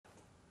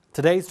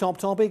Today's top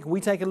topic,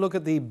 we take a look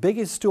at the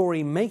biggest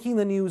story making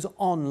the news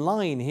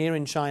online here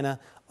in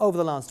China over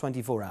the last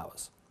 24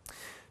 hours.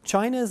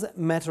 China's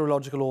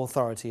meteorological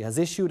authority has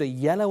issued a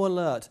yellow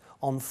alert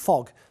on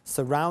fog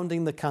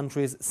surrounding the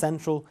country's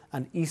central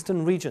and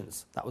eastern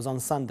regions. That was on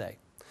Sunday.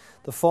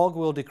 The fog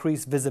will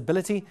decrease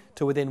visibility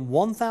to within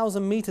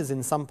 1,000 meters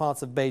in some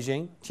parts of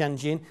Beijing,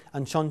 Tianjin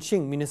and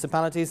Chongqing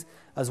municipalities,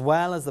 as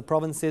well as the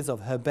provinces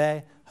of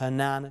Hebei,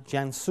 Henan,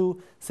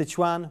 Jiangsu,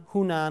 Sichuan,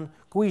 Hunan,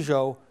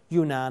 Guizhou,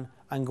 Yunnan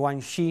and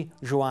Guangxi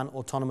Zhuan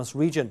Autonomous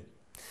Region,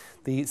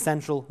 the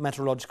Central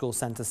Meteorological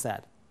Center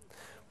said.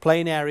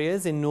 Plain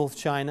areas in North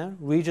China,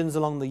 regions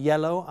along the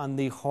Yellow and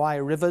the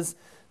Huai rivers,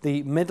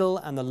 the middle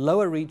and the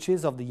lower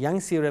reaches of the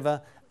Yangtze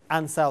River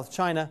and South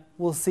China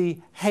will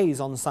see haze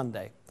on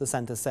Sunday, the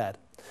center said.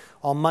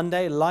 On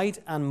Monday, light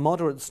and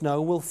moderate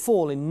snow will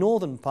fall in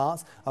northern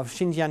parts of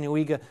Xinjiang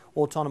Uyghur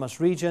Autonomous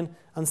Region,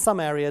 and some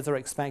areas are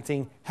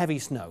expecting heavy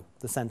snow,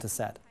 the center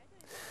said.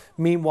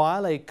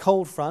 Meanwhile, a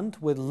cold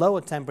front with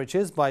lower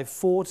temperatures by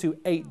 4 to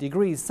 8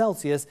 degrees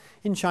Celsius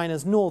in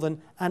China's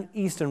northern and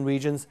eastern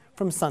regions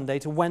from Sunday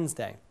to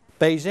Wednesday.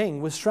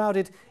 Beijing was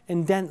shrouded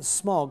in dense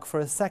smog for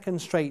a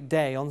second straight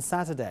day on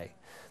Saturday.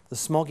 The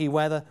smoggy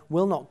weather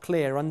will not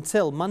clear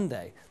until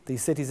Monday, the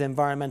city's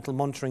Environmental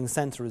Monitoring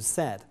Center has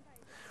said.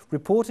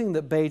 Reporting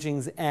that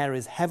Beijing's air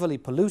is heavily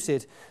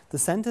polluted, the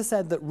center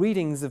said that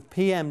readings of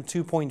PM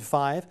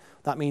 2.5,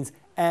 that means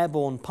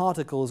airborne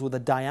particles with a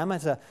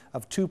diameter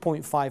of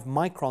 2.5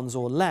 microns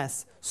or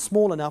less,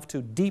 small enough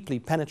to deeply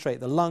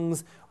penetrate the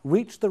lungs,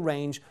 reached the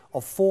range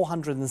of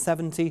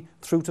 470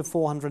 through to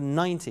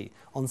 490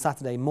 on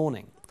Saturday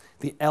morning.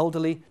 The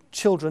elderly,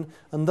 children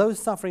and those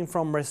suffering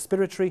from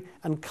respiratory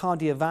and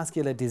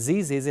cardiovascular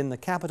diseases in the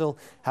capital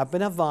have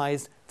been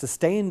advised to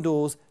stay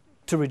indoors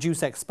to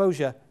reduce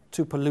exposure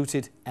to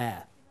polluted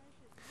air.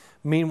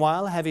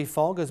 Meanwhile, heavy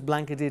fog has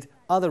blanketed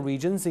other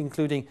regions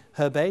including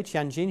Hebei,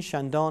 Tianjin,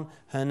 Shandong,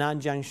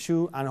 Henan,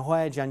 Jiangsu,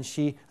 Anhui,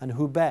 Jiangxi and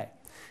Hubei.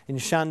 In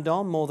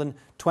Shandong, more than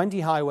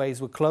 20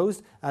 highways were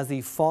closed as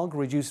the fog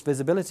reduced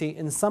visibility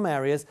in some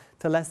areas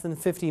to less than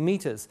 50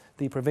 meters,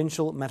 the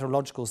Provincial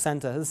Meteorological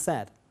Center has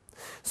said.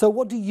 So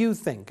what do you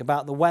think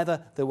about the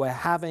weather that we're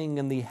having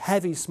and the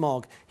heavy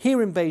smog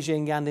here in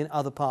Beijing and in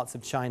other parts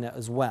of China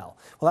as well?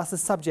 Well, that's the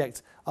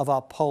subject of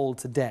our poll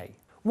today.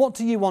 What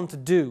do you want to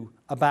do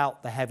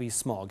about the heavy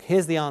smog?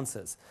 Here's the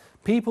answers.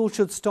 People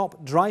should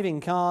stop driving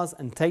cars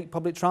and take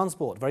public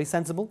transport. Very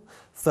sensible.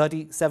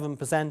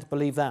 37%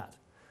 believe that.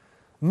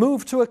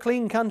 Move to a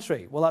clean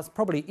country. Well, that's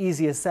probably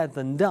easier said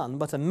than done,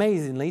 but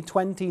amazingly,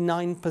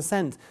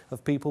 29%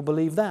 of people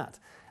believe that.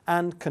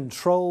 And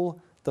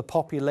control the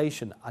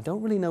population. I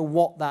don't really know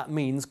what that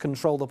means,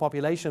 control the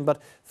population,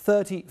 but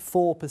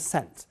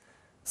 34%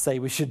 say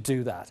we should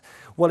do that.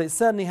 Well, it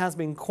certainly has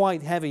been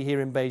quite heavy here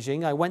in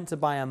Beijing. I went to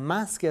buy a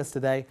mask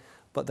yesterday,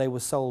 but they were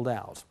sold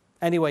out.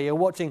 Anyway, you're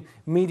watching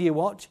Media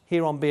Watch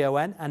here on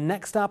BON, and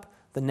next up,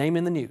 the name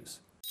in the news.